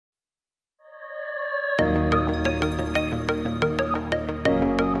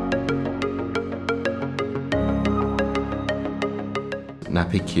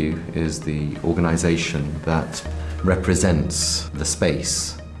NAPICU is the organisation that represents the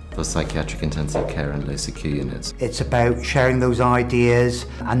space for psychiatric intensive care and low secure units. It's about sharing those ideas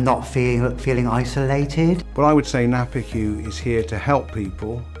and not feeling isolated. Well, I would say NAPICU is here to help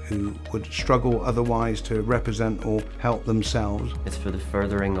people who would struggle otherwise to represent or help themselves. It's for the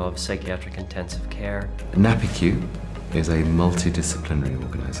furthering of psychiatric intensive care. NAPICU is a multidisciplinary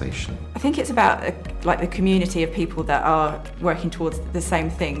organisation. I think it's about like the community of people that are working towards the same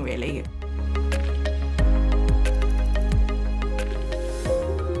thing, really.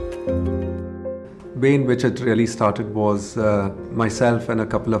 The way in which it really started was myself and a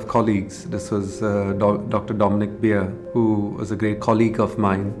couple of colleagues. This was Dr. Dominic Beer, who was a great colleague of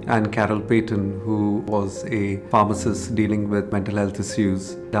mine, and Carol Payton, who was a pharmacist dealing with mental health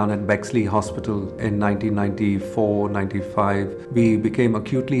issues down at Bexley Hospital in 1994-95. We became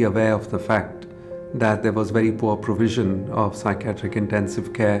acutely aware of the fact that there was very poor provision of psychiatric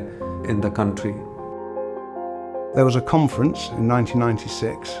intensive care in the country. There was a conference in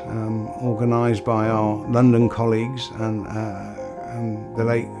 1996 organised by our London colleagues and the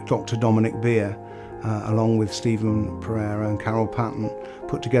late Dr. Dominic Beer, along with Stephen Pereira and Carol Patton,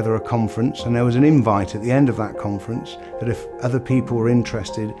 put together a conference, and there was an invite at the end of that conference that if other people were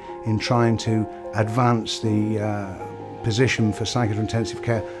interested in trying to advance the position for psychiatric intensive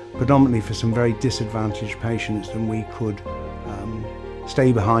care, predominantly for some very disadvantaged patients, then we could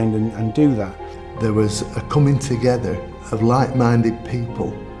stay behind and do that. There was a coming together of like-minded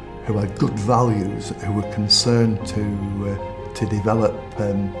people who had good values, who were concerned to develop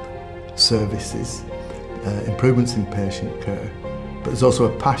services, improvements in patient care, but there's also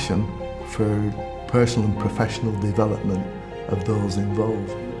a passion for personal and professional development of those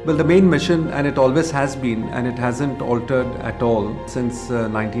involved. Well, the main mission, and it always has been, and it hasn't altered at all since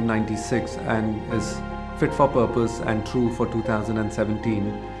 1996 and is fit for purpose and true for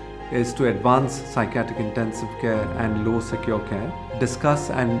 2017, is to advance psychiatric intensive care and low secure care, discuss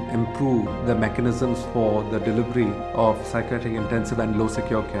and improve the mechanisms for the delivery of psychiatric intensive and low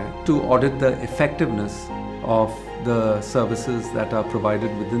secure care, to audit the effectiveness of the services that are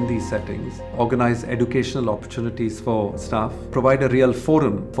provided within these settings, organize educational opportunities for staff, provide a real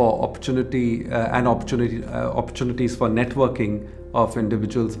forum for opportunities for networking of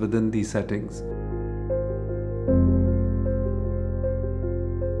individuals within these settings.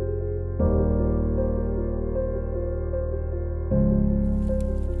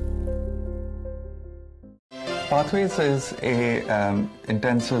 Pathways is a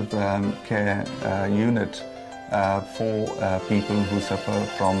intensive care unit for people who suffer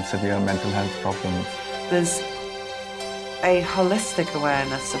from severe mental health problems. There's a holistic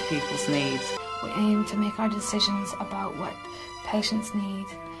awareness of people's needs. We aim to make our decisions about what patients need,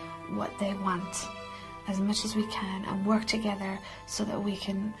 what they want, as much as we can, and work together so that we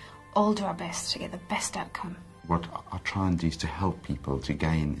can all do our best to get the best outcome. What I try and do is to help people to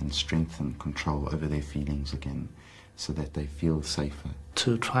gain and strengthen control over their feelings again, so that they feel safer.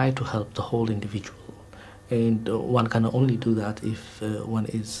 To try to help the whole individual, and one can only do that if one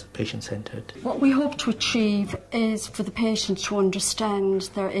is patient-centred. What we hope to achieve is for the patient to understand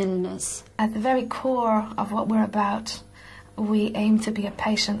their illness. At the very core of what we're about, we aim to be a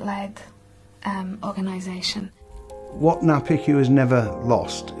patient-led organisation. What NAPICU has never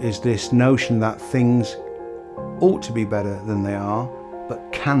lost is this notion that things ought to be better than they are, but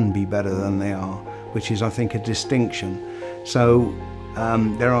can be better than they are, which is, I think, a distinction. So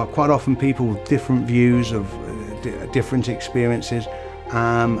there are quite often people with different views of different experiences,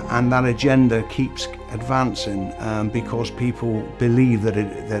 and that agenda keeps advancing because people believe that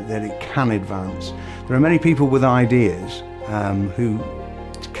it can advance. There are many people with ideas who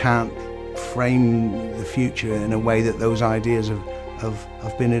can't frame the future in a way that those ideas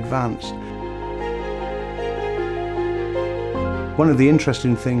have been advanced. One of the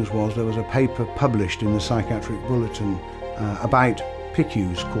interesting things was there was a paper published in the Psychiatric Bulletin about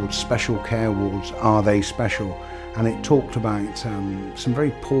PICUs called Special Care Wards, Are They Special? And it talked about some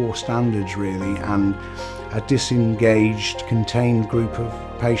very poor standards really, and a disengaged, contained group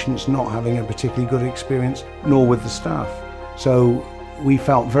of patients not having a particularly good experience, nor with the staff. So we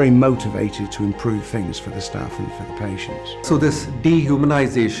felt very motivated to improve things for the staff and for the patients. So this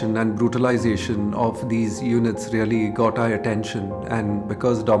dehumanization and brutalization of these units really got our attention, and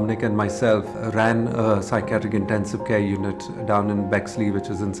because Dominic and myself ran a psychiatric intensive care unit down in Bexley, which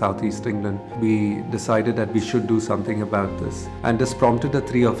is in southeast England, we decided that we should do something about this. And this prompted the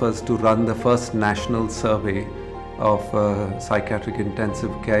three of us to run the first national survey of psychiatric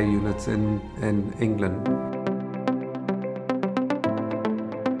intensive care units in England.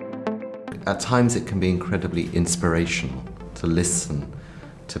 At times it can be incredibly inspirational to listen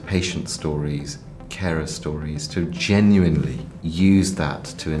to patient stories, carer stories, to genuinely use that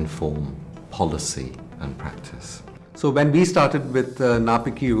to inform policy and practice. So when we started with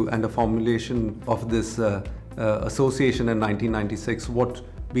NAPICU and the formulation of this association in 1996, what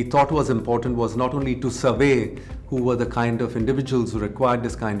we thought was important was not only to survey who were the kind of individuals who required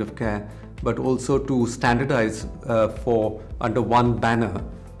this kind of care, but also to standardize for under one banner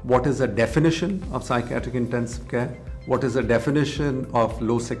what is a definition of psychiatric intensive care, what is a definition of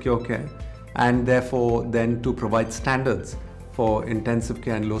low secure care, and therefore then to provide standards for intensive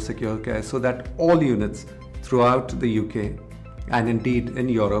care and low secure care so that all units throughout the UK and indeed in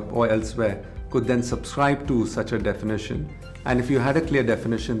Europe or elsewhere could then subscribe to such a definition. And if you had a clear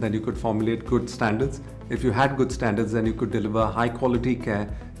definition, then you could formulate good standards. If you had good standards, then you could deliver high quality care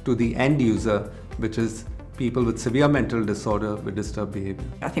to the end user, which is people with severe mental disorder with disturbed behaviour.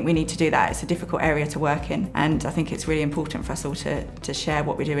 I think we need to do that. It's a difficult area to work in, and I think it's really important for us all to share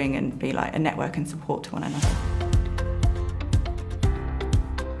what we're doing and be like a network and support to one another.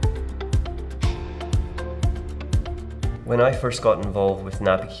 When I first got involved with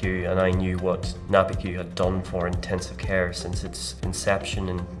NAPICU and I knew what NAPICU had done for intensive care since its inception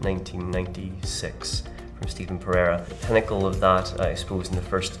in 1996 from Stephen Pereira, the pinnacle of that, I suppose, in the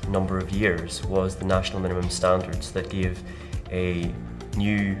first number of years was the national minimum standards that gave a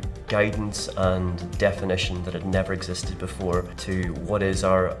new guidance and definition that had never existed before to what is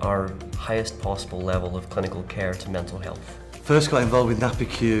our highest possible level of clinical care to mental health. First got involved with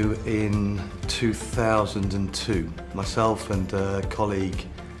NAPICU in 2002. Myself and a colleague,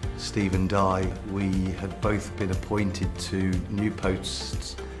 Stephen Dye, we had both been appointed to new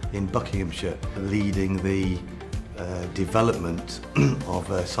posts in Buckinghamshire, leading the development of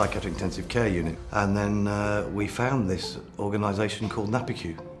a psychiatric intensive care unit. And then we found this organisation called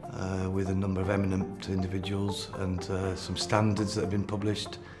NAPICU with a number of eminent individuals and some standards that have been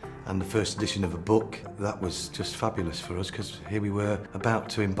published, and the first edition of a book. That was just fabulous for us because here we were about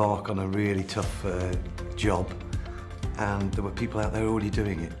to embark on a really tough job, and there were people out there already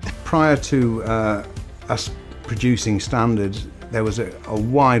doing it. Prior to us producing standards, there was a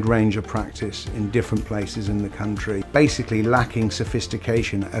wide range of practice in different places in the country, basically lacking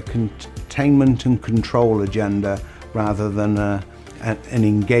sophistication, a containment and control agenda rather than an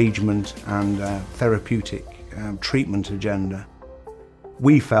engagement and therapeutic treatment agenda.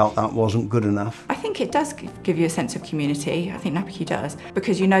 We felt that wasn't good enough. I think it does give you a sense of community. I think NAPICU does,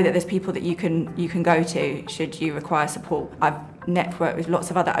 because you know that there's people that you can go to should you require support. I've networked with lots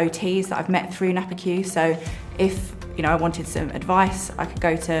of other OTs that I've met through NAPICU, so if I wanted some advice, I could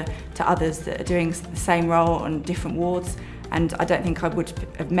go to others that are doing the same role on different wards, and I don't think I would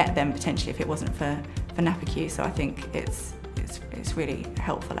have met them potentially if it wasn't for NAPICU. So I think it's really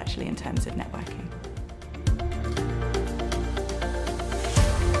helpful actually in terms of networking.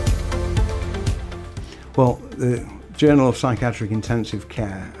 Well, the Journal of Psychiatric Intensive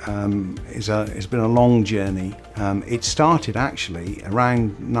Care has been a long journey. It started actually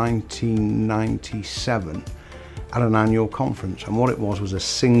around 1997 at an annual conference, and what it was a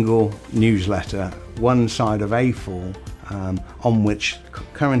single newsletter, one side of A4, on which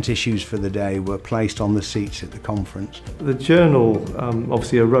current issues for the day were placed on the seats at the conference. The journal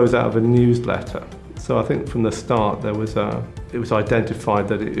obviously arose out of a newsletter. So I think from the start it was identified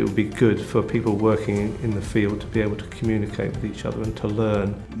that it would be good for people working in the field to be able to communicate with each other and to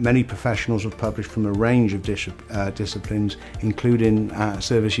learn. Many professionals have published from a range of disciplines, including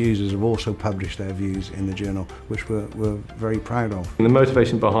service users have also published their views in the journal, which we're very proud of. And the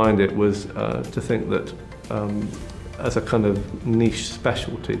motivation behind it was to think that as a kind of niche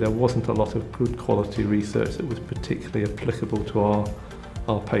specialty, there wasn't a lot of good quality research that was particularly applicable to our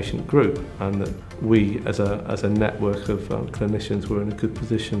patient group, and that we as a network of clinicians were in a good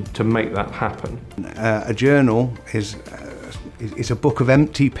position to make that happen. A journal is a book of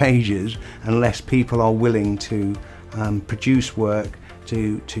empty pages unless people are willing to produce work,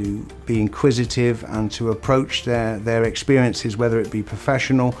 to be inquisitive and to approach their experiences, whether it be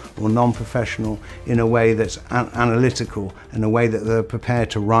professional or non-professional, in a way that's analytical, in a way that they're prepared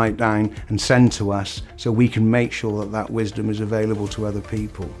to write down and send to us so we can make sure that wisdom is available to other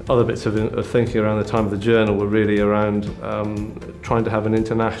people. Other bits of thinking around the time of the journal were really around trying to have an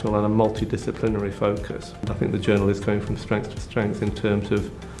international and a multidisciplinary focus. I think the journal is going from strength to strength in terms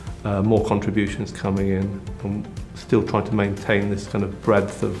of more contributions coming in, and still trying to maintain this kind of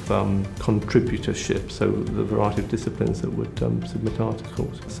breadth of contributorship, so the variety of disciplines that would submit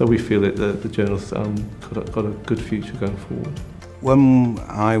articles. So we feel that the journal's got a good future going forward. When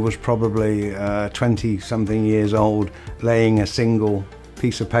I was probably 20-something years old, laying a single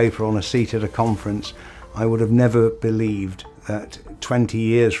piece of paper on a seat at a conference, I would have never believed that 20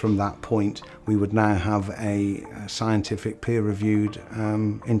 years from that point we would now have a scientific peer-reviewed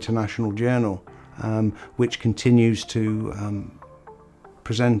international journal which continues to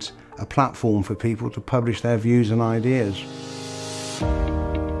present a platform for people to publish their views and ideas.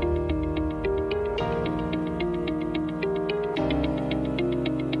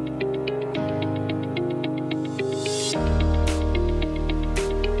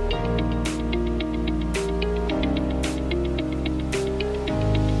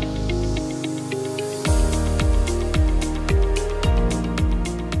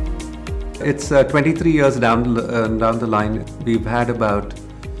 It's 23 years down the line. We've had about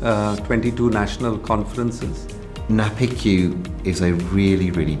 22 national conferences. NAPICU is a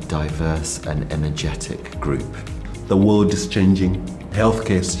really, really diverse and energetic group. The world is changing,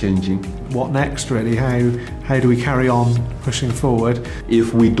 healthcare is changing. What next really? How do we carry on pushing forward?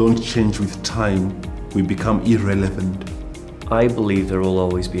 If we don't change with time, we become irrelevant. I believe there will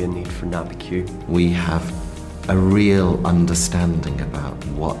always be a need for NAPICU. We have a real understanding about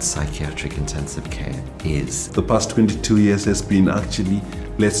what psychiatric intensive care is. The past 22 years has been actually,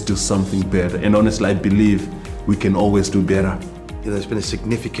 let's do something better. And honestly, I believe we can always do better. There's been a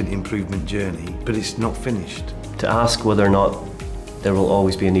significant improvement journey, but it's not finished. To ask whether or not there will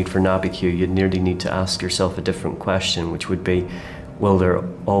always be a need for NAPICU, you'd nearly need to ask yourself a different question, which would be, will there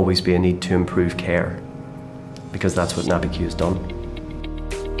always be a need to improve care? Because that's what NAPICU has done.